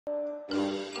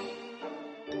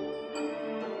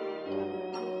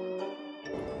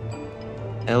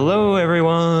Hello,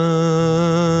 everyone.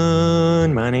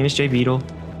 My name is JBeetle,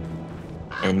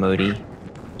 and Modi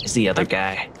is the other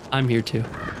guy. I'm here too.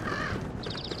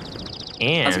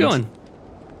 And how's it going?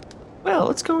 Well,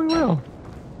 it's going well.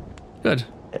 Good.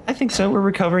 I think so. We're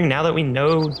recovering now that we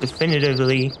know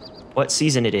definitively what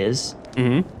season it is.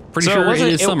 Mm-hmm. Pretty So sure it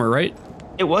is summer, right?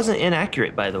 It wasn't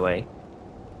inaccurate, by the way.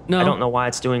 No. I don't know why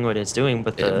it's doing what it's doing,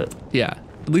 but the yeah.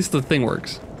 At least the thing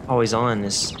works. always on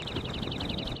is.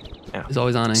 Yeah. It's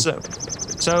always on.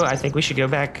 So I think we should go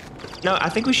back. No, I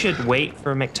think we should wait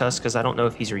for McTusk because I don't know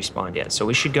if he's respawned yet. So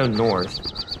we should go north.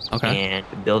 Okay. And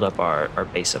build up our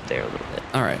base up there a little bit.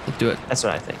 All right, let's do it. That's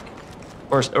what I think.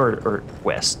 Or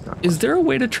west. Not Is north. there a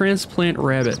way to transplant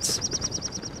rabbits?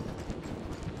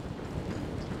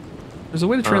 There's a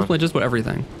way to transplant just about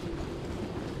everything.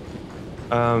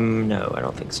 No, I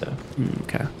don't think so.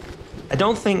 Okay. I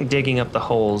don't think digging up the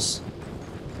holes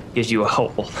gives you a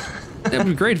hole. That'd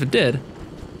be great if it did.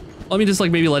 I mean, just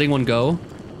like maybe letting one go.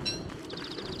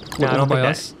 No, I don't by think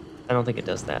us. I don't think it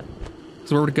does that.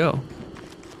 So where would it go?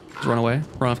 Just run away?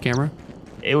 Run off camera?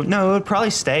 It would probably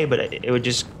stay, but it would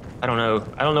just. I don't know.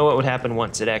 I don't know what would happen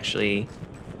once it actually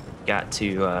got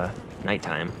to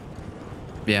nighttime.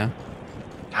 Yeah.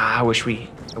 I wish we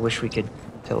could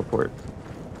teleport.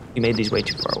 You made these way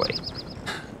too far away.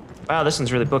 Wow, this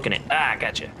one's really booking it. Ah,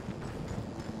 gotcha.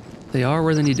 They are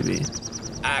where they need to be.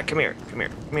 Ah, come here.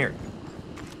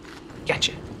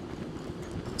 Gotcha.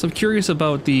 So I'm curious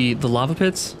about the lava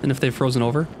pits and if they've frozen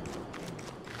over.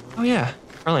 Oh yeah,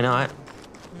 probably not.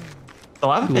 The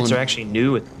lava You pits want- are actually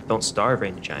new with Don't Starve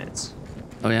Rain of Giants.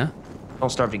 Oh yeah? Don't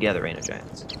Starve Together Rain of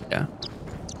Giants. Yeah.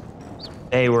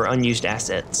 They were unused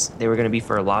assets. They were going to be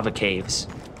for lava caves,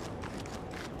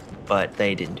 but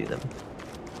they didn't do them.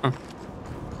 Huh.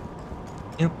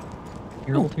 Yep.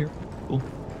 You're old here. Cool.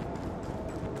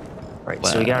 Right,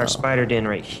 so we got our spider den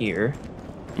right here.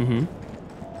 Mm-hmm.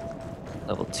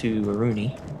 Level 2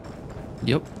 Aruni.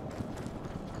 Yep.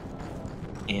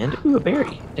 And, ooh, a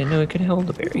berry. Didn't know it could hold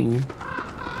a berry. Ooh.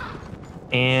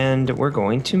 And we're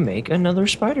going to make another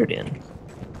spider den.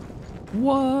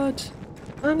 What?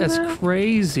 That's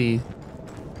crazy.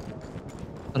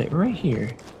 Put it right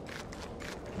here.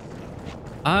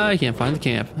 I can't find the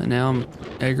camp, and now I'm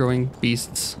aggroing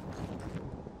beasts.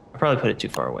 I probably put it too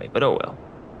far away, but oh well.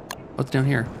 What's down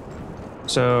here?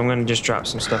 So I'm gonna just drop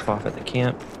some stuff off at the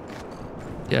camp.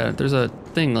 Yeah, there's a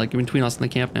thing like in between us and the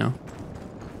camp now.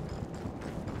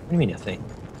 What do you mean a thing?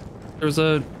 There's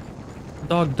a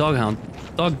dog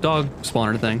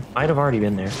spawner thing. Might have already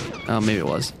been there. Oh, maybe it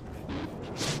was.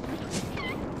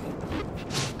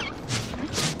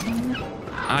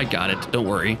 I got it. Don't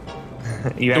worry.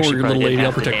 You Don't actually worry, probably little did lady, half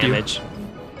I'll the protect you. damage.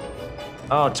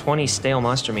 Oh, 20 stale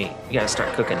monster meat. You gotta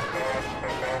start cooking.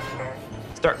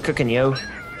 Start cooking, yo.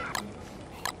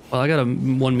 Well, I got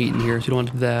one meat in here, so you don't want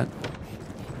to do that.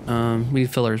 We need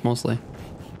fillers mostly.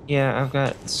 Yeah, I've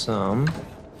got some.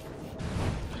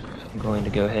 I'm going to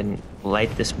go ahead and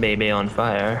light this baby on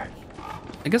fire.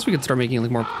 I guess we could start making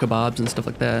like more kebabs and stuff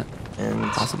like that. And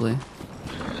Possibly.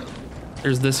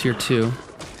 There's this here too.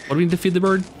 What do we need to feed the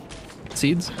bird?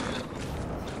 Seeds?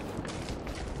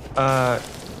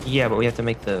 yeah, but we have to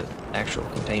make the actual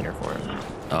container for it,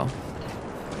 Oh.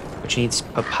 which needs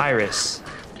papyrus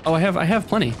Oh, I have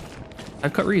plenty.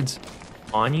 I've cut reeds.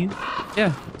 on you.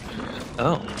 Yeah.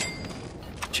 Oh,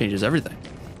 Changes everything.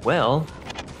 well.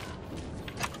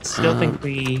 Still think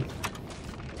we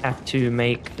have to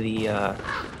make the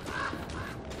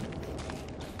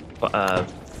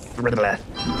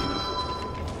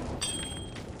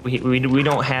we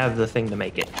don't have the thing to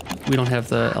make it. We don't have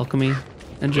the alchemy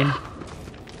engine? Yeah.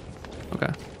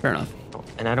 Okay, fair enough.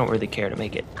 And I don't really care to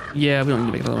make it. Yeah, we don't need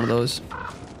to make another one of those.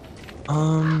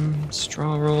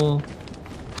 Straw roll.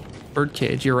 Bird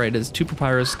cage, you're right, it's 2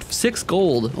 papyrus, 6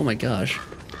 gold. Oh my gosh.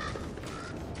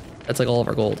 That's like all of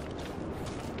our gold.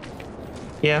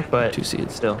 Yeah, but 2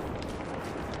 seeds. still.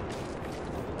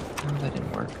 Oh, that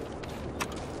didn't work.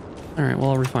 All right,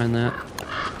 well, I'll refine that.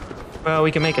 Well,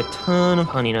 we can make a ton of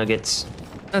honey nuggets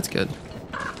That's good.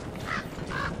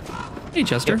 Hey,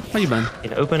 Chester, Yep. how you been?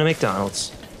 and open a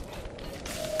McDonald's.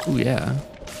 Ooh, yeah.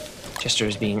 Chester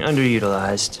is being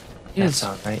underutilized. That's Yes.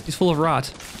 all right. He's full of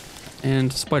rot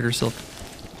and spider silk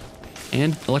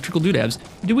and electrical doodads.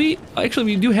 We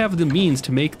do have the means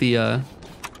to make the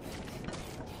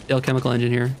alchemical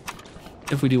engine here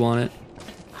if we do want it.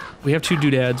 We have 2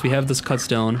 doodads, we have this cut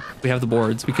stone, we have the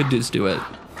boards. We could just do it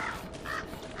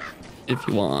if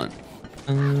you want.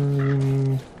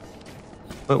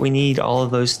 But we need all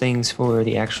of those things for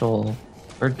the actual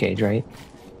birdcage, right?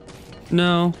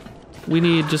 No, we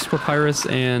need just papyrus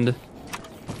and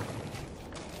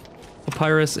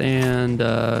papyrus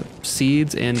and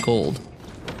seeds and gold.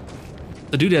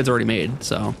 The doodad's already made,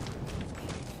 so.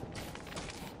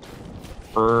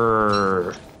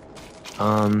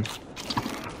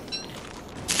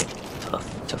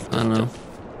 Tough. I don't know.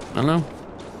 I don't know.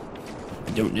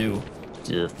 I don't know.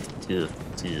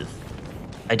 Tough.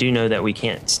 I do know that we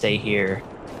can't stay here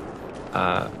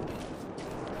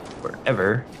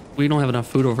forever. We don't have enough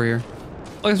food over here.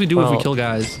 I guess we do if we kill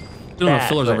guys. We don't have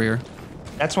fillers over here.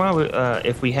 That's why we,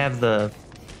 if we have the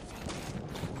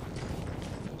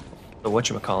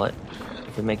whatchamacallit,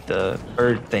 if we make the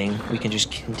bird thing, we can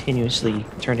just continuously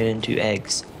turn it into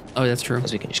eggs. Oh, that's true.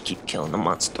 Because we can just keep killing the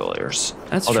monsters.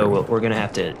 That's true. true. Although we're going to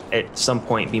have to, at some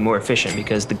point, be more efficient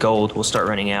because the gold will start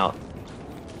running out.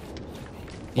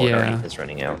 Well, it already is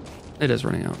running out. It is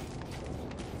running out.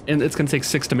 And it's going to take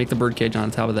 6 to make the bird cage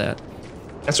on top of that.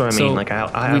 That's what I mean. Like,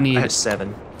 I have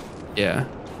 7. Yeah.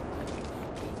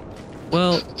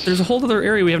 Well, there's a whole other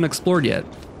area we haven't explored yet.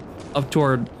 Up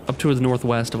toward the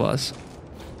northwest of us.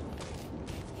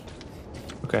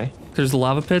 Okay. There's the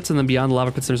lava pits, and then beyond the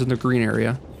lava pits, there's the green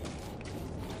area.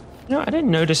 You know, I didn't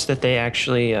notice that they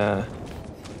actually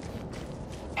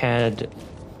had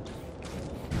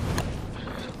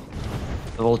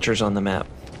the vultures on the map.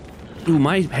 Ooh,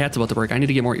 my hat's about to break. I need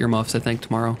to get more earmuffs, I think,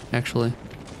 tomorrow, actually.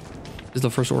 Is the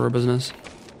first order of business.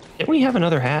 Didn't we have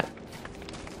another hat?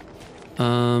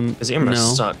 Because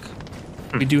earmuffs suck.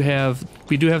 We do have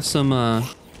some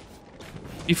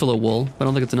beefalo wool, but I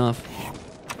don't think it's enough.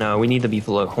 No, we need the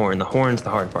beefalo horn. The horn's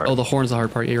the hard part. Oh, the horn's the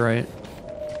hard part. Yeah, you're right.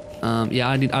 Yeah,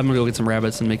 I'm gonna go get some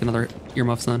rabbits and make another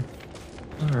earmuffs then.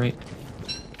 All right,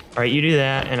 you do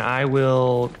that, and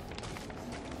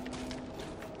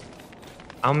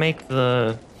I'll make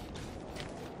the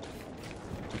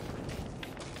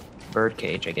bird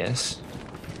cage, I guess.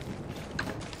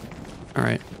 All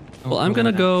right. Well, I'm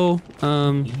gonna go.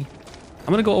 I'm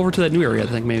gonna go over to that new area. I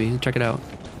think maybe check it out.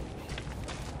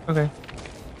 Okay.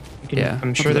 Yeah,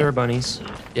 I'm sure there are bunnies.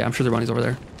 Yeah, I'm sure there are bunnies over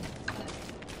there.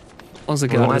 As long as they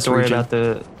get We out don't of have this to worry region. about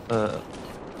the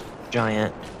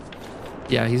giant.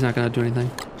 Yeah, he's not gonna do anything.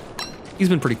 He's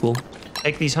been pretty cool.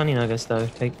 Take these honey nuggets, though.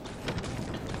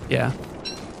 Yeah.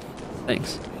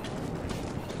 Thanks.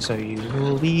 So you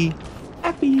will be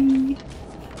happy.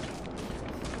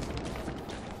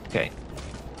 Okay.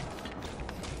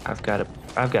 I've got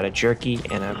a jerky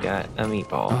and I've got a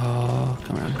meatball. Oh,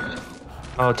 come on.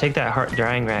 Oh, take that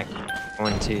drying rack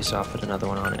one too, so I'll put another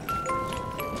one on it.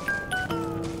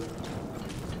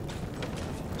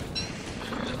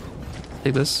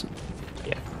 Take this.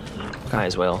 Yeah. Might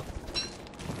as well.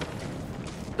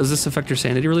 Does this affect your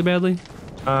sanity really badly?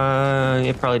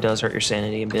 It probably does hurt your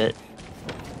sanity a bit.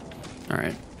 All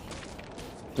right.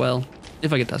 Well,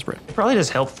 if I get desperate. It probably does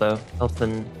health though. Health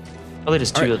and probably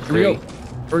just 2 or 3. Here we go.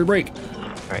 Hurry, break.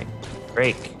 All right,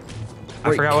 break.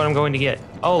 I forgot what I'm going to get.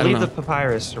 Oh, leave the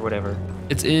papyrus or whatever.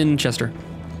 It's in Chester.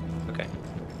 Okay.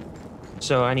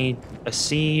 So I need a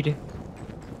seed,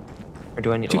 or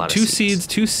do I need a lot of seeds?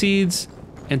 2 seeds,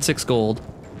 and 6 gold.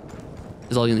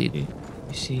 Is all you need.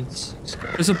 2 seeds.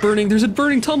 There's a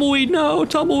burning tumbleweed. No,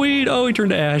 tumbleweed. Oh, he turned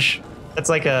to ash. That's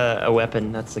like a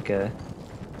weapon. That's like a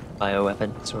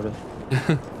bioweapon, sort of.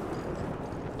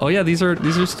 Oh yeah, these are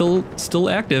still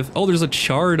active. Oh, there's a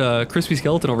charred crispy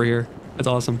skeleton over here. That's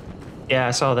awesome. Yeah,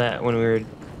 I saw that when we were.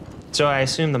 So I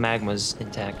assume the magma's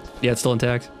intact. Yeah, it's still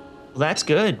intact. Well, that's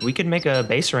good. We could make a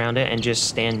base around it and just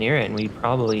stand near it, and we'd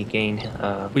probably gain.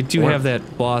 We do have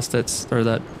that boss or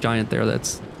that giant there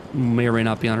that's may or may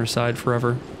not be on our side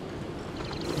forever.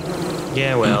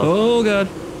 Yeah, well. Oh god.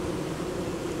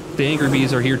 The angry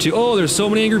bees are here too. Oh, there's so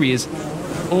many angry bees.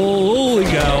 Oh, holy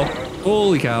cow.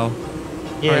 Holy cow.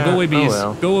 Yeah. All right, go away, bees. Oh,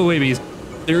 well. Go away, bees.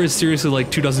 There is seriously like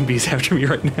 24 bees after me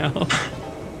right now.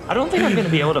 I don't think I'm going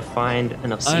to be able to find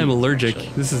enough seeds. I am allergic.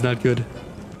 Actually. This is not good.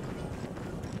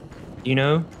 You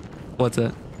know? What's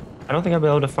that? I don't think I'll be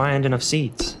able to find enough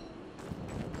seeds.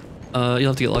 You'll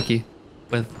have to get lucky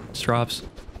with drops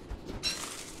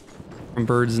from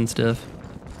birds and stuff.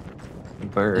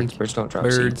 Birds. Birds don't drop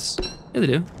birds. seeds. Yeah, they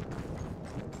do.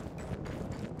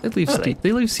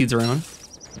 They leave seeds around.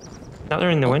 Not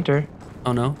during the winter.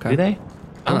 Oh no? Okay. Do they?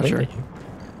 I'm not think sure. they do.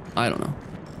 I don't know.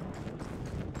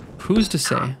 Who's to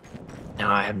say? No,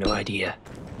 I have no idea.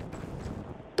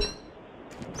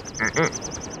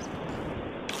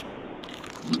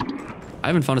 I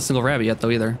haven't found a single rabbit yet though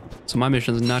either. So my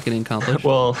mission's not getting accomplished.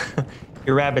 Well,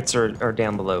 your rabbits are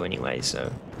down below anyway,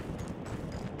 so.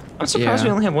 I'm surprised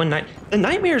we only have one night. The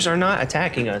nightmares are not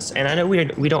attacking us, and I know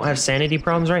we don't have sanity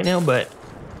problems right now, but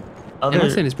Yeah, my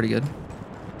sanity's pretty good.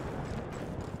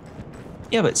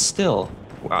 Yeah, but still,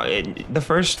 Well, the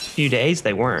first few days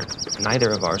they weren't. Neither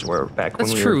of ours were back when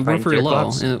That's we true. were We went fighting pretty deer low,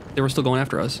 clubs. and they were still going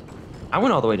after us. I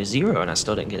went all the way to 0 and I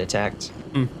still didn't get attacked.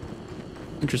 Hmm.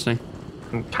 Interesting.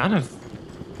 I'm kind of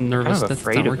Nervous. That's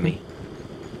afraid not of working. me.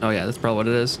 Oh yeah, that's probably what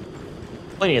it is.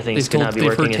 Plenty of things They've could not be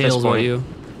heard working at this tales about point. you.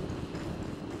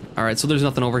 All right, so there's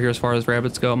nothing over here as far as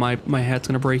rabbits go. My hat's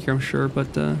gonna break here, I'm sure, but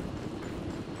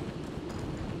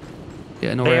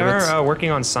yeah, no They rabbits. are working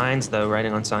on signs though,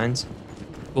 writing on signs.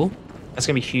 Cool. That's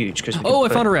gonna be huge because Oh, I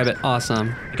found a rabbit.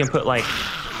 Awesome. You can put like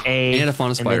A And I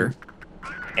found a spider.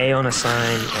 A on a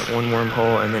sign at one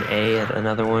wormhole, and then A at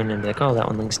another one, and be like, oh, that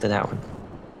one links to that one.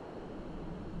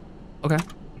 Okay,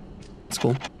 that's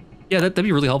cool. Yeah, that'd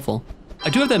be really helpful. I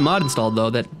do have that mod installed though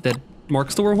that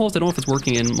marks the wormholes. I don't know if it's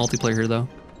working in multiplayer here though.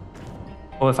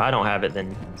 Well, if I don't have it,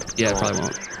 then Yeah, it it probably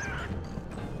won't.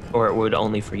 Or it would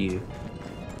only for you.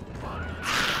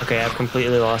 Okay, I've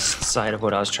completely lost sight of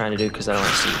what I was trying to do because I don't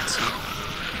have seeds.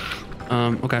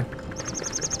 Okay.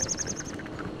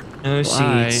 No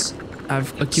seeds.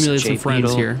 I've accumulated some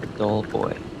friends JBeetle, here. Dull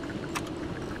boy.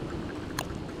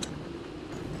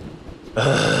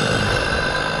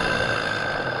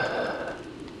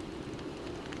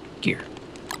 Gear.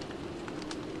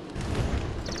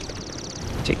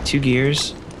 Take 2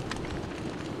 gears.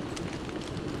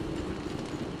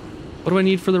 What do I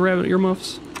need for the rabbit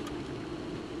earmuffs?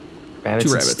 Rabbits 2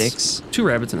 and rabbits. sticks. 2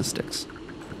 rabbits and a sticks.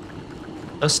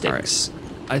 No sticks.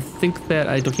 I think that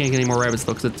I can't get any more rabbits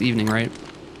though because it's evening, right?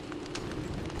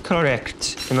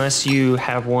 Correct. Unless you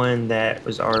have one that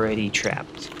was already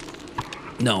trapped.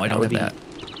 No, I don't have that.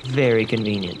 Very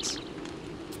convenient.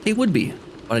 It would be,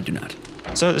 but I do not.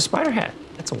 So the spider hat.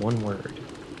 That's a 1 word.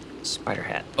 Spider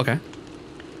hat. Okay.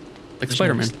 Like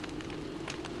Spider-Man.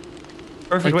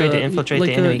 Perfect way to infiltrate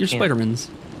the enemy your camp. Spider-Mans.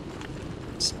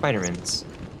 Spider-Mans.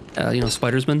 You know,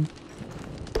 Spidersman.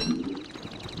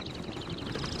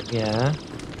 Yeah.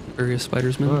 Various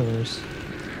Spidersman. Spoilers.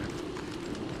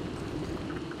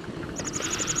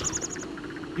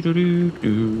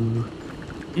 Doo-doo-doo-doo.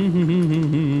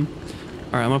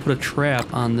 All right, I'm gonna put a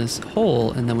trap on this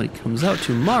hole, and then when it comes out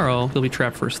tomorrow, they'll be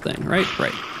trapped first thing, right?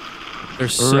 Right.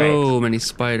 There's so many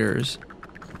spiders.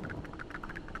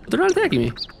 But they're not attacking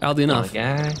me, oddly enough. Oh,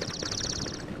 guy.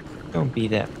 Don't be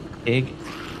that big.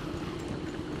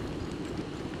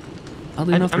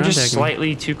 Oddly enough, I'm they're not just attacking me.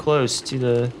 slightly too close to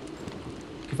the...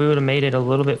 If we would have made it a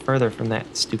little bit further from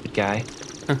that stupid guy.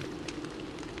 Huh.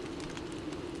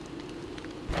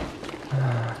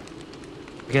 I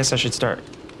guess I should start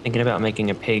thinking about making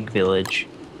a pig village.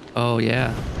 Oh,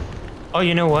 yeah. Oh,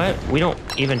 you know what? We don't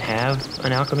even have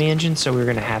an alchemy engine, so we're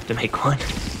gonna have to make one.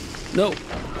 Nope.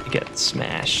 You get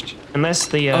smashed. Unless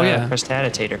the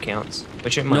prestidigitator counts,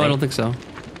 which it might. No, I don't think so.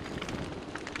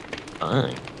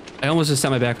 Fine. I almost just set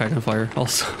my backpack on fire,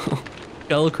 also.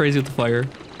 Got a little crazy with the fire.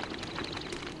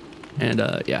 And,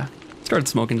 yeah. Started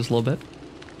smoking just a little bit.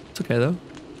 It's okay, though.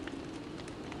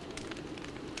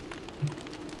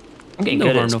 I'm getting No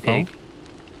good harm, at no this foul. pig.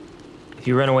 If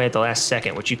you run away at the last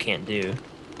second, which you can't do.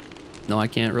 No, I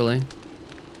can't really.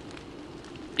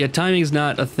 Yeah, timing's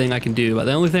not a thing I can do, but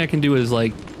the only thing I can do is,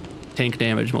 like, tank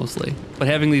damage, mostly. But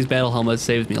having these battle helmets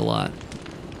saves me a lot.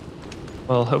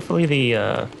 Well, hopefully the,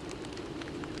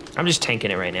 I'm just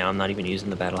tanking it right now. I'm not even using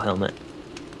the battle helmet.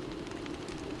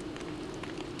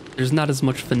 There's not as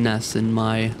much finesse in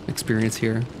my experience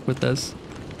here with this.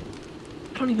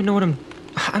 I don't even know what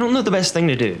I don't know the best thing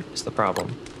to do, is the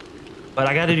problem. But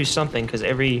I gotta do something, because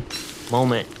every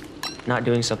moment not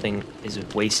doing something is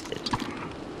wasted.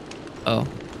 Oh,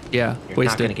 yeah, You're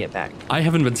wasted. not gonna get back. I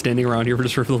haven't been standing around here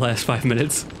for the last 5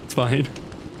 minutes. It's fine.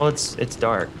 Well, it's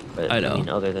dark, but I know. I mean,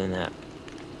 other than that.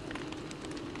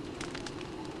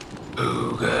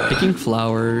 Picking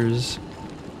flowers.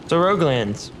 So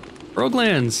Roguelands.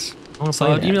 Roguelands. I wanna Saw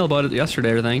play an that. email about it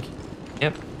yesterday, I think.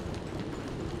 Yep.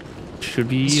 Should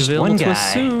be It's just available one to us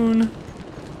guy. soon.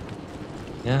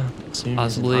 Yeah. Soon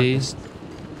as in Possibly. August.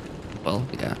 Well,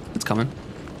 yeah, it's coming.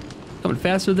 Coming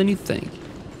faster than you think.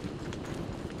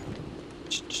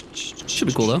 Should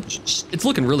be cool though. It's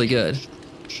looking really good.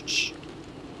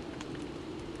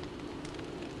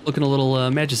 Looking a little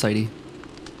magicite-y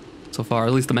so far,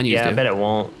 at least the menus Yeah, do. I bet it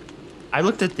won't. I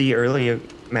looked at the early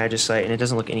Magicite, and it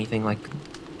doesn't look anything like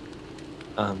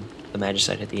the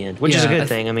Magicite at the end, which is a good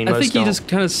thing. I mean, I most think he don't. just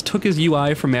kind of took his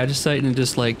UI from Magicite and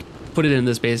just like put it in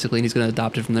this basically, and he's gonna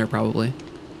adopt it from there probably.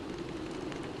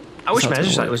 I wish That's how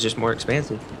it's gonna Magicite work. was just more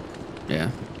expansive.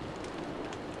 Yeah.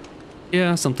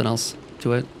 Yeah, something else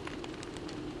to it.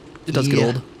 It does get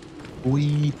old.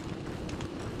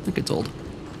 It gets old.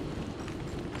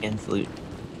 And flute.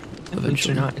 And flutes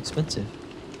Eventually. are not expensive.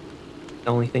 The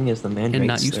only thing is the mandrakes.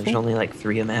 not There's useful? only like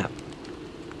 3 a map.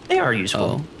 They are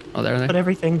useful. Oh, there they. Put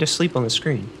everything to sleep on the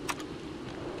screen.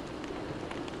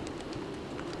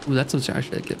 Ooh, that's what I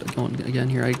should get going again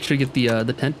here. I should get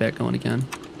the tent back going again.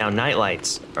 Now night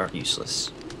lights are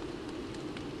useless.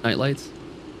 Night lights.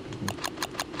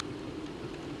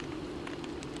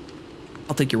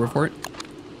 I'll take your word for it.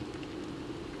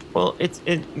 Well,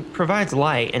 it provides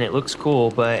light and it looks cool,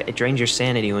 but it drains your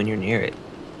sanity when you're near it.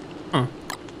 Huh.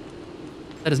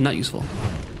 That is not useful.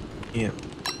 Yeah.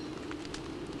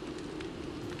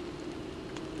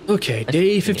 Okay,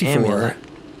 day 54.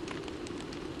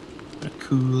 What a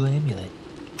cool amulet.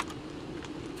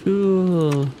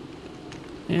 Cool.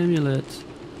 Amulet.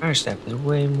 Fire staff is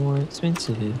way more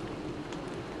expensive.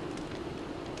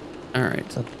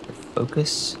 Alright.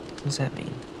 Focus? What does that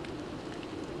mean?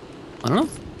 I don't know.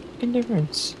 What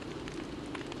difference?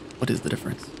 What is the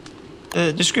difference?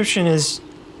 The description is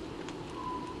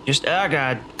just, oh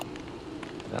god.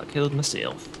 About killed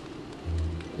myself.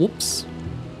 Whoops.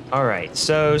 Alright,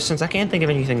 so since I can't think of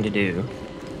anything to do,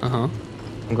 Uh-huh.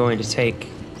 I'm going to take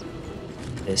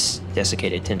this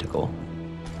desiccated tentacle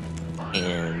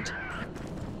and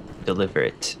deliver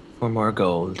it for more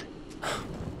gold.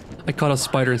 I caught a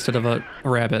spider instead of a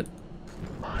rabbit.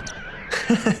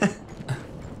 The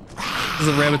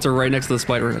rabbits are right next to the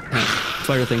spider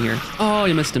thing here. Oh,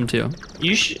 you missed him too.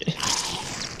 You should...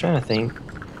 I'm trying to think.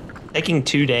 Taking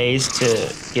 2 days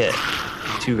to get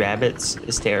 2 rabbits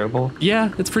is terrible.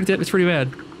 Yeah, it's pretty bad.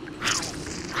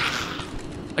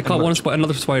 I caught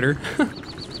another spider.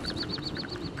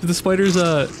 The spiders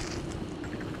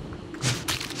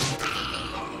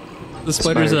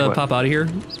pop out of here,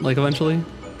 like eventually.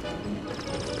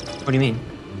 What do you mean?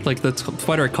 Like the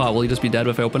spider I caught, will he just be dead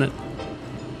if I open it?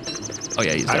 Oh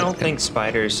yeah, he's dead. I don't think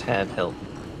spiders have health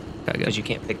Okay, because you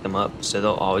can't pick them up, so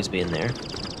they'll always be in there.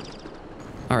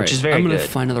 All right, which is very I'm gonna good.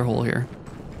 find another hole here.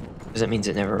 Because that means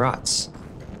it never rots.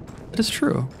 That is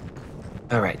true.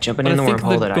 All right, jumping But in the I think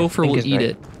wormhole the that gopher I think will is eat right.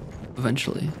 it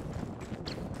eventually.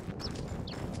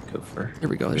 Gopher. There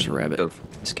we go. There's a rabbit. Gopher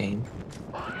in this game.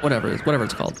 Whatever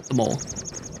it's called. The mole.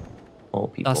 Mole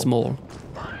people. Das Mole.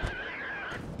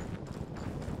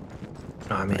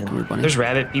 Oh man, Weird bunny. there's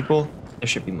rabbit people. There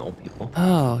should be mole people.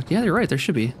 Oh, yeah, you're right. There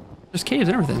should be. There's caves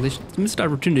and everything. They missed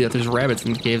opportunity that there's rabbits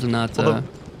in the caves and not. Well,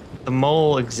 the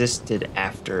mole existed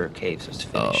after caves was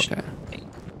finished. Oh, okay.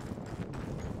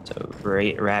 So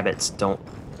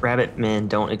rabbit men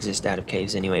don't exist out of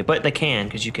caves anyway, but they can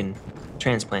because you can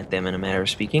transplant them in a matter of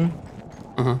speaking.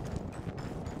 Uh-huh.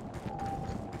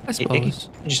 I suppose.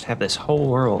 You just have this whole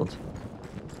world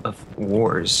of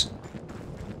wars.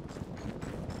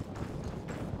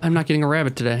 I'm not getting a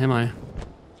rabbit today, am I?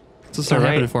 This will start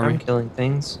Alright, happening for me. I'm killing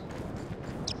things.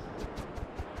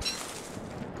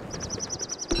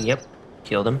 Yep,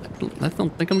 killed him. I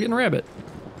don't think I'm getting a rabbit.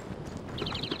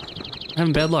 I'm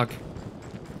having bad luck.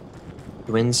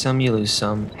 You win some, you lose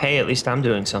some. Hey, at least I'm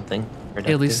doing something.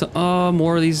 Hey, at least,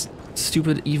 more of these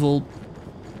stupid, evil.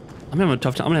 I'm having a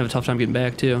tough time. I'm gonna have a tough time getting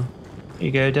back too. Here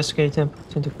you go, desiccated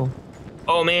tentacle.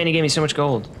 Oh man, he gave me so much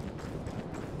gold.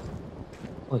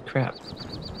 Holy crap.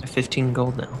 I have 15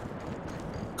 gold now.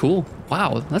 Cool.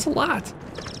 Wow, that's a lot.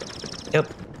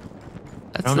 Yep.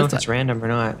 I don't know if it's random or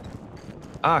not.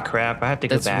 Ah, crap. I have to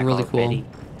go That's back really already. Cool.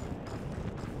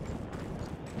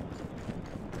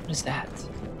 What is that?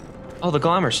 Oh, the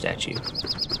Glommer statue.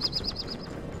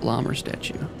 Glommer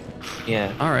statue.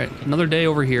 Yeah. All right, another day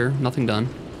over here. Nothing done.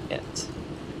 Yet.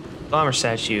 Glommer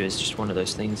statue is just one of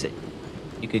those things that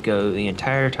you could go the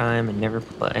entire time and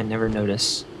never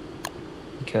notice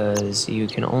because you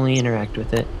can only interact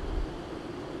with it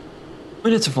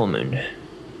when it's a full moon.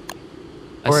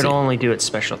 Or it'll only do its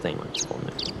special thing when it's full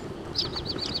moon.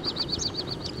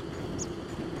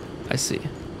 I see.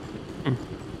 Hmm.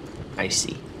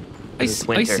 Icy.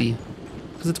 Icy.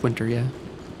 Because it's winter, yeah.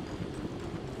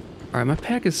 All right, my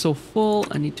pack is so full.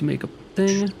 I need to make a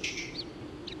thing.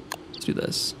 Let's do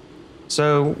this.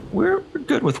 So we're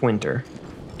good with winter.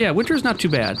 Yeah, winter's not too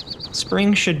bad.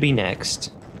 Spring should be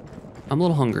next. I'm a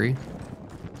little hungry.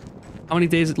 How many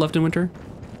days left in winter?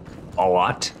 A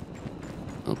lot.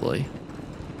 Oh boy.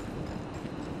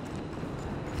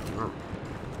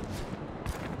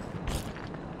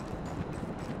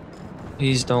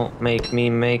 Please don't make me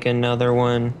make another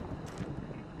one.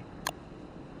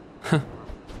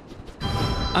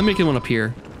 I'm making one up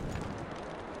here.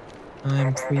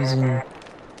 I'm freezing.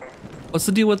 What's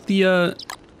the deal with the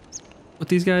with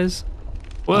these guys?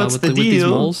 What's with the with these deal?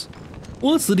 moles?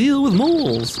 What's the deal with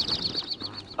moles?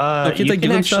 Can't You I give can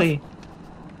them actually.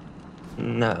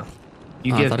 No.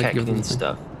 You Oh, I give thought I could give them cactus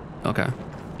something. stuff. Okay.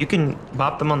 You can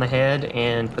bop them on the head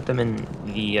and put them in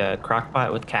the crock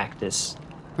pot with cactus.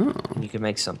 Oh. And you can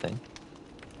make something.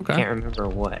 Okay. Can't remember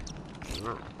what.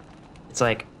 It's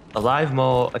like a live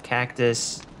mole, a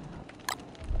cactus,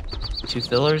 2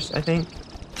 fillers, I think.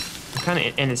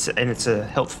 And it's a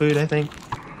health food, I think.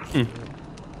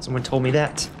 Someone told me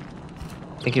that.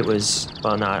 I think it was.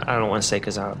 Well, no, I don't want to say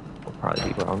because I'll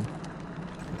probably be wrong.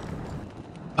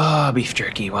 Oh, beef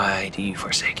jerky, why do you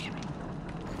forsake me?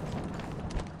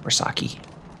 Forsaki.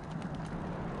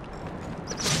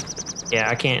 Yeah,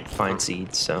 I can't find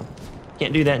seeds, so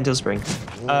can't do that until spring.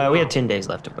 We have 10 days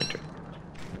left of winter.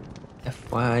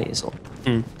 FY is old.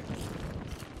 All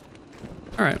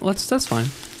right, that's fine.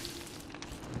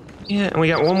 Yeah, and we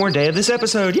got 1 more day of this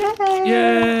episode. Yay!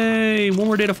 Yay! 1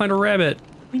 more day to find a rabbit.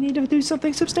 We need to do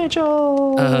something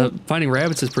substantial. Finding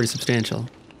rabbits is pretty substantial.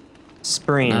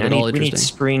 Spring. Not at all We need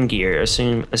interesting. spring gear,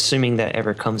 assuming that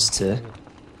ever comes to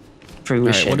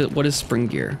fruition. All right, what is spring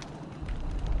gear?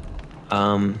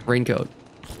 Raincoat,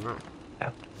 Yeah.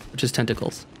 which is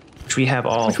tentacles. Which we have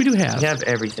all. Which we do have. We have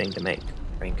everything to make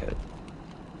raincoat.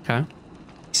 Okay.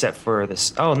 Except for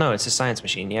this. Oh, no, it's a science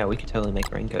machine. Yeah, we could totally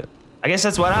make raincoat. I guess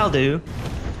that's what I'll do.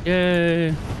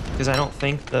 Yay! Because I don't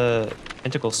think the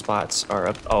tentacle spots are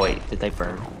up. Oh, wait, did they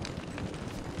burn?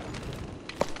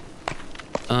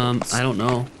 I don't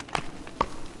know.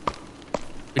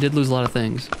 We did lose a lot of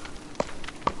things.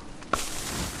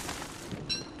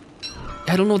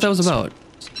 I don't know what that was about.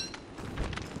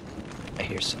 I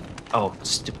hear some. Oh,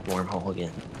 stupid wormhole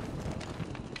again.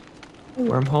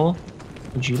 Wormhole?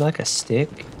 Would you like a stick?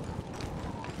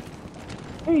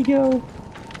 There you go.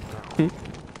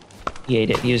 He ate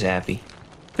it. He was happy.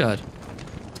 Good.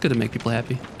 It's good to make people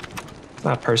happy. It's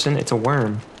not a person, it's a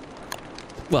worm.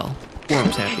 Well,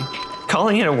 worm's happy.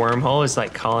 Calling it a wormhole is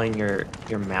like calling your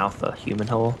mouth a human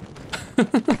hole.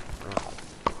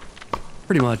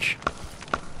 Pretty much.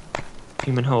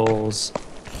 Human holes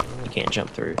you can't jump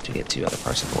through to get to other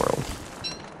parts of the world.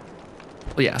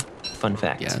 Well, yeah. Fun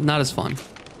fact. Yeah, not as fun.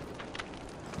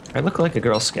 I look like a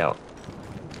Girl Scout.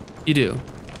 You do.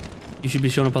 You should be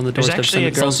showing up on the There's doorstep actually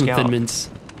a Girl selling some Scout. Thin Mints.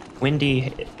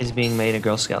 Wendy is being made a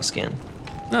Girl Scout skin.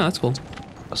 Oh, that's cool.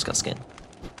 Girl Scout skin.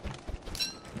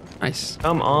 Nice.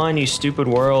 Come on, you stupid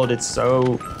world. It's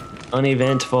so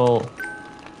uneventful.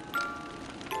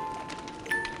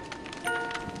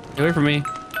 Get away from me.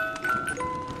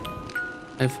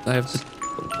 I have to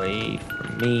Away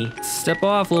from me. step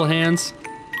off, little hands.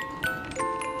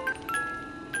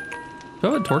 Do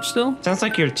I have a torch still? Sounds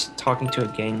like you're talking to a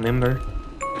gang member.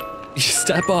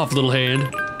 Step off, little hand.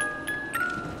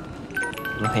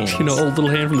 Little hands. You know, old little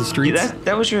hand from the streets. Yeah,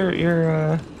 that was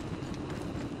your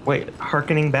wait,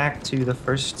 harkening back to the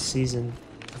first season,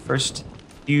 the first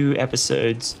few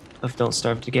episodes of Don't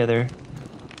Starve Together.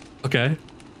 Okay.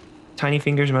 Tiny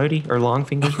Fingers Modi or Long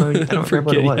Fingers Modi? I don't remember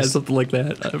what it Yeah, was. something like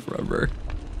that. I don't remember.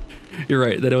 You're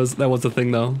right. That was the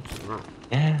thing, though.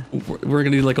 Yeah. We're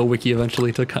gonna do like a wiki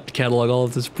eventually to catalog all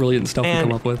of this brilliant stuff we Man.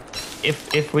 come up with.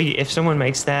 If someone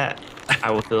makes that,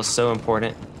 I will feel so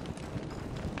important.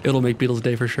 It'll make Beetle's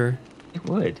day for sure. It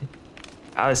would.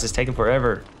 Oh, this is taking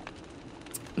forever.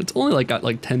 It's only got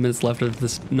like 10 minutes left of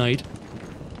this night.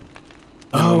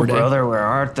 Oh, One more day. brother, where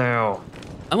art thou?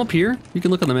 I'm up here. You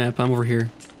can look on the map. I'm over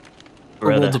here. We're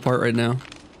Brother. worlds apart right now.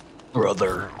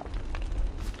 Brother.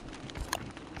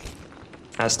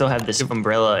 I still have this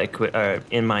umbrella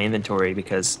in my inventory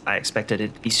because I expected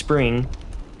it to be spring.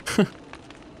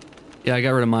 Yeah, I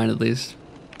got rid of mine at least.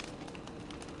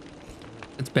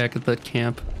 It's back at the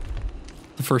camp.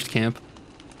 The first camp.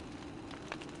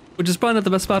 Which is probably not the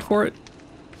best spot for it.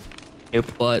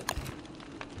 Nope. But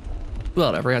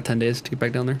whatever, I got 10 days to get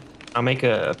back down there. I'll make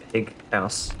a pig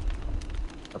house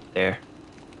up there.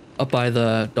 Up by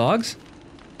the dogs?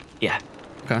 Yeah,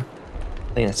 Okay.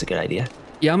 I think that's a good idea.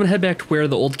 Yeah, I'm gonna head back to where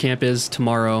the old camp is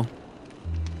tomorrow.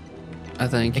 I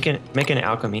think. Make an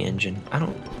alchemy engine. Why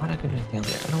not go down there?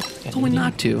 I don't. You told me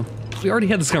not to. We already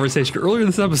had this conversation earlier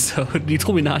this episode. You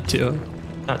told me not to.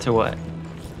 Not to what?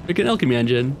 Make an alchemy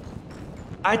engine.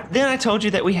 Then I told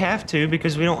you that we have to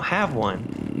because we don't have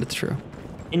one That's true.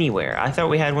 anywhere. I thought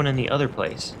we had one in the other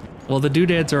place. Well, the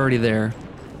doodads are already there.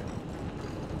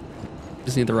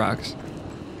 Just need the rocks.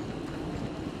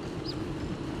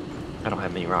 I don't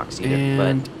have many rocks either.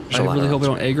 And but there's I a lot really of hope I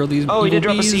rocks. don't aggro these. Oh, we did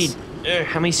evil drop a bees. seed.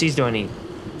 How many seeds do I need?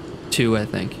 2, I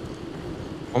think.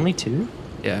 Only 2?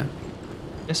 Yeah.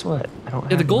 Guess what? I don't. Yeah,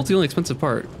 have the gold's one. the only expensive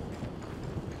part.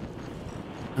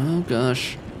 Oh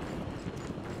gosh.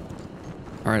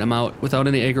 All right, I'm out without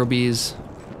any aggro bees.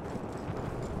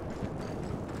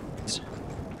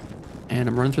 And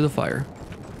I'm running through the fire.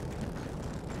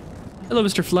 Hello,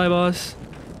 Mr. Flyboss.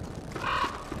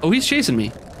 Oh, he's chasing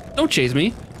me. Don't chase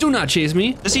me. Do not chase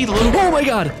me. Does he look? Oh my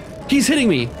god! He's hitting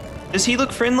me. Does he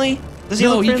look friendly? Does he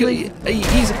look friendly?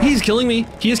 He's killing me.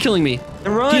 He is killing me.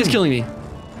 Then run. He is killing me.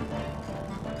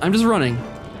 I'm just running.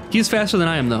 He is faster than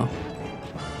I am, though.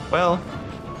 Well,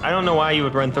 I don't know why you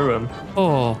would run through him.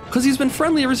 Oh, because he's been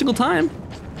friendly every single time.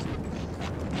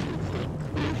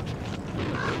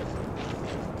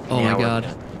 Oh my god.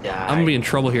 I'm gonna be in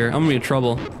trouble here. I'm gonna be in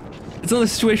trouble. It's another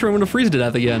situation where I'm gonna freeze to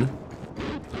death again.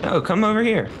 No, come over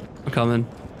here. I'm coming.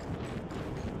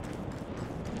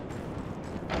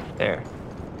 There.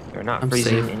 You're not I'm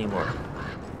freezing safe. anymore.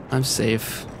 I'm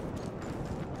safe.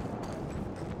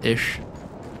 Ish.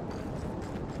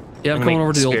 Yeah, I'm And going wait,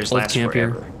 over to the spears old last camp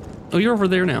forever. here. Oh, you're over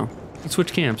there now. Let's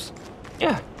switch camps. Yeah.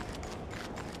 All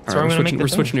where I'm right, gonna make the we're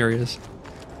thing. switching areas.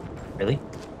 Really?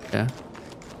 Yeah.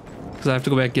 Because I have to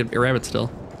go back and get a rabbit still.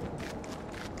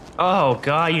 Oh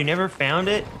god, you never found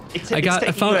it? I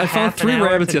found 3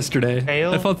 rabbits yesterday.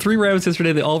 Fail? I found 3 rabbits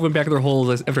yesterday. They all went back in their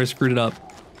holes after I screwed it up.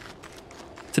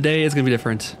 Today it's gonna be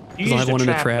different. You 'Cause I'll used have a one in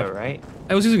a trap, trap. though, right?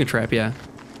 I was using a trap, yeah.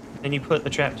 And you put the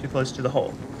trap too close to the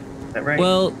hole. Is that right?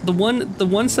 Well, the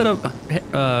one set of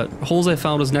holes I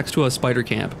found was next to a spider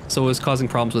camp, so it was causing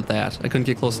problems with that. I couldn't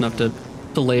get close enough to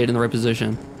lay it in the right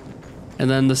position. And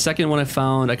then the second one I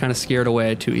found, I kind of scared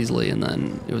away too easily, and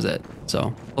then it was it.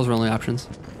 So those were only options.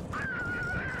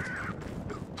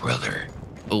 brother.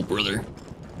 Oh, brother.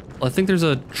 Well, I think there's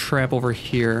a trap over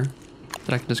here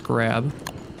that I can just grab.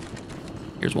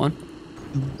 Here's one.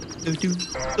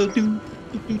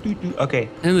 Okay.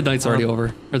 And the night's already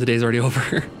over, or the day's already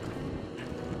over.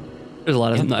 There's a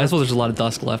lot of, I suppose there's a lot of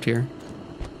dusk left here.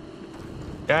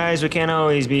 Guys, we can't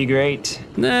always be great.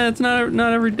 Nah, it's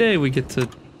not every day we get to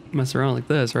mess around like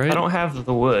this, right? I don't have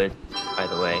the wood, by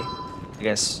the way. I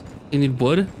guess. You need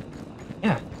wood?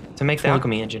 Yeah, to make the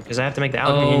alchemy engine, because I have to make the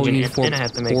alchemy engine, you need and 4 then I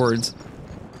have to make. boards.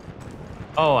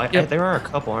 Oh, Yep. there are a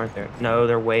couple, aren't there? No,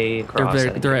 they're way across.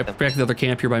 They're at back to the other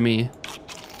camp here by me.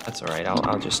 That's all right.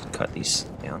 I'll just cut these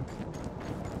down.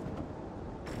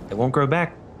 They won't grow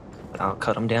back, but I'll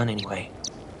cut them down anyway.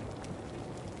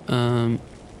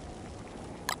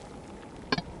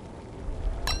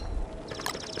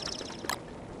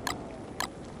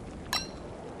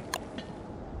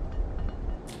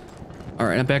 All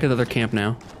right, I'm back at the other camp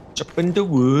now. Chop in the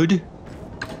wood.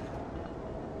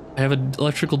 I have an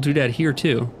electrical doodad here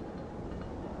too.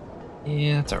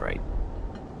 Yeah, that's all right.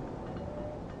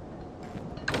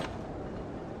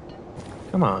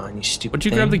 Come on, you stupid What'd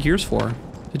you grab the gears for?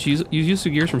 Did you use the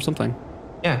gears from something?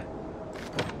 Yeah.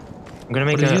 I'm gonna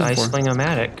make What did you an use it ice for?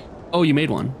 sling-o-matic. Oh, you made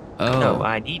one. Oh. No,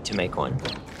 I need to make one.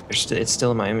 It's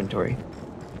still in my inventory.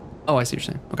 Oh, I see what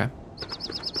you're saying. Okay.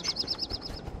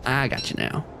 I got you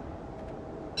now.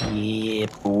 Yeah,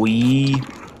 boy. Need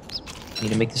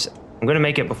to make this. I'm gonna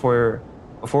make it before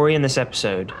we end this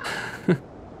episode. We're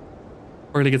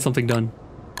gonna get something done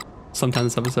sometime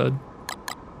this episode.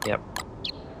 Yep.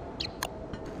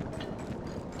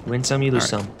 Win some, you lose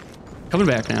some. Coming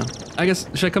back now. I guess,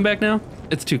 should I come back now?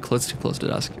 It's too close to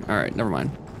dusk. All right, never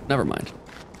mind. Never mind.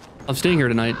 I'm staying here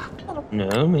tonight.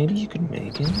 No, maybe you could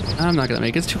make it. I'm not gonna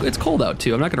make it. It's cold out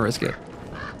too. I'm not gonna risk it.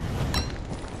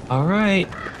 All right.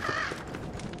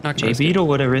 Not gonna risk it. JBeetle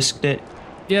would have risked it.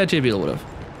 Yeah, JBeetle would have.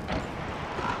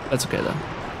 That's okay though.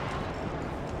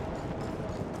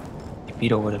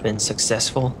 JBeetle would have been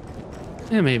successful.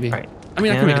 Yeah, maybe. Right. I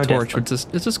mean, I Yeah, can make no, a torch, definitely.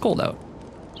 but it's just cold out.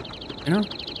 You know?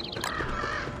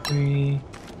 3,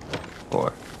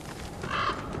 4.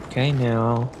 Okay,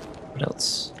 now what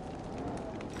else?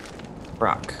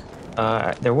 Rock.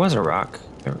 There was a rock.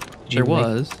 There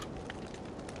was.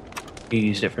 You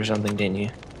used it for something, didn't you?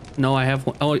 No, I have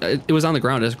one. Oh, it was on the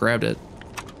ground. I just grabbed it.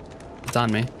 It's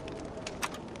on me.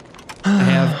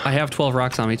 I have 12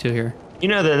 rocks on me too here. You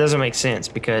know that doesn't make sense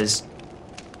because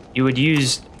you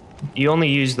only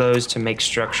use those to make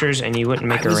structures, and you wouldn't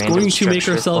make I was a random going to make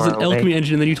structure ourselves an far away. alchemy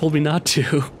engine, and then you told me not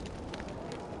to.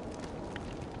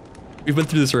 We've been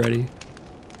through this already.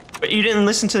 But you didn't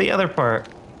listen to the other part.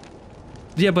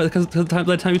 Yeah, but because by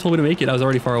the time you told me to make it, I was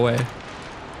already far away.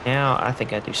 Now I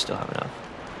think I do still have enough.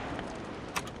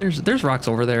 There's rocks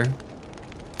over there.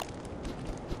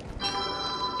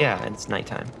 Yeah, and it's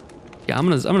nighttime. Yeah, I'm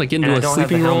gonna get And into I a don't have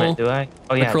the sleeping roll. helmet, do I?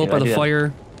 Oh yeah, I curl I up by do the have-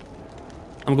 fire.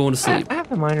 I'm going to sleep. I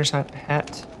have a miner's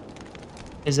hat.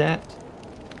 Is that?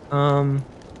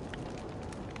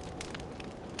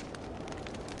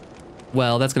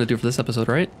 Well, that's gonna do it for this episode,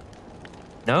 right?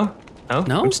 No? No?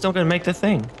 No? I'm still gonna make the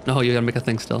thing. No, you gotta make a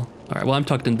thing still. All right. Well, I'm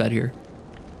tucked in bed here.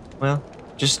 Well,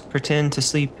 just pretend to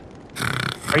sleep.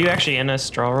 Are you actually in a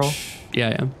straw roll? Yeah,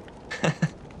 I am.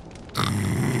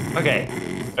 Okay.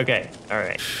 Okay. All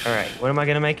right. All right. What am I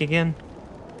gonna make again?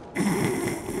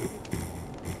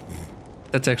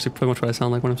 That's actually pretty much what I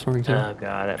sound like when I'm snoring too. Oh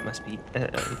god, it must be.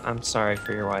 I'm sorry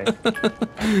for your wife.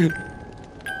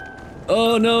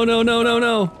 Oh no no no no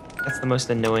no! That's the most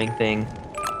annoying thing.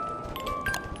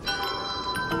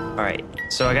 All right,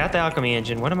 so I got the alchemy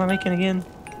engine. What am I making again?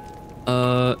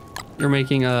 You're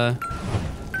making a.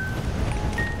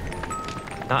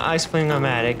 Not ice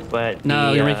fling-o-matic, but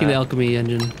No, you're making the alchemy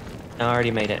engine. No, I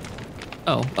already made it.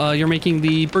 Oh, you're making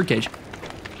the birdcage.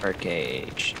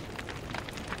 Birdcage.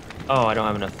 Oh, I don't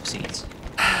have enough seeds.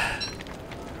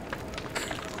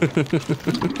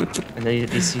 And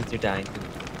these seeds are dying.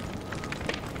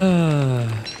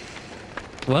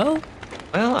 Well,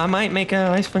 I might make a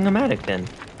ice fling-o-matic then.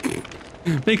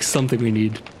 make something we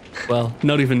need. Well,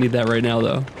 not even need that right now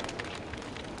though.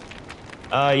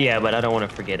 Yeah, but I don't want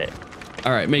to forget it.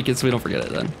 All right, make it so we don't forget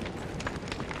it then.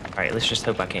 All right, let's just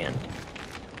hope I can.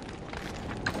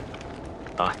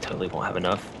 Oh, I totally won't have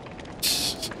enough.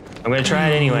 I'm gonna try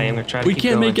it anyway. I'm gonna try to We keep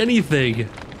can't going. make anything.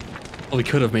 Well, we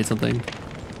could have made something.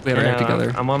 We had our act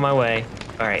together. I'm on my way.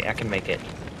 All right, I can make it.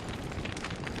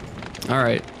 All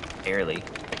right. Barely.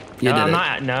 You no, did I'm it.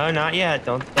 not. No, not yet.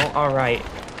 Don't. All right.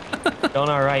 Don't.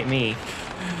 All right, me.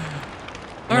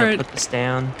 All right. Put this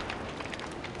down.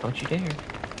 Don't you dare.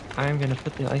 I'm gonna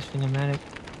put the ice fling-o-matic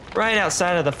right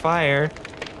outside of the fire.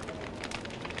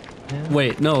 Yeah.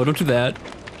 Wait, no, don't do that.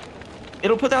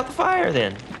 It'll put out the fire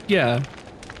then. Yeah.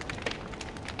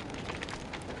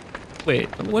 Wait,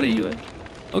 what are you?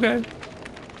 Okay.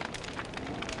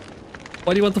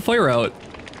 Why do you want the fire out?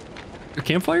 Your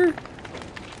campfire?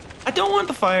 I don't want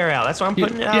the fire out. That's why I'm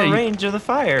putting it out of range of the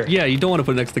fire. Yeah, you don't want to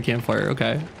put it next to the campfire.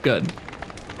 Okay, good.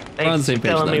 We're on the same Thanks for page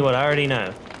telling me then. what I already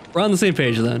know. We're on the same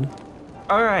page then.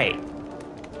 All right.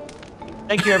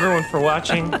 Thank you everyone for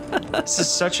watching. This is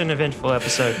such an eventful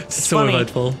episode. It's So funny,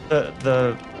 eventful.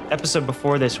 The episode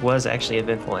before this was actually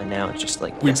eventful, and now it's just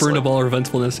like We burned up all our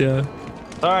eventfulness, yeah.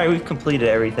 All right, we've completed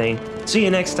everything. See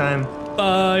you next time.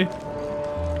 Bye.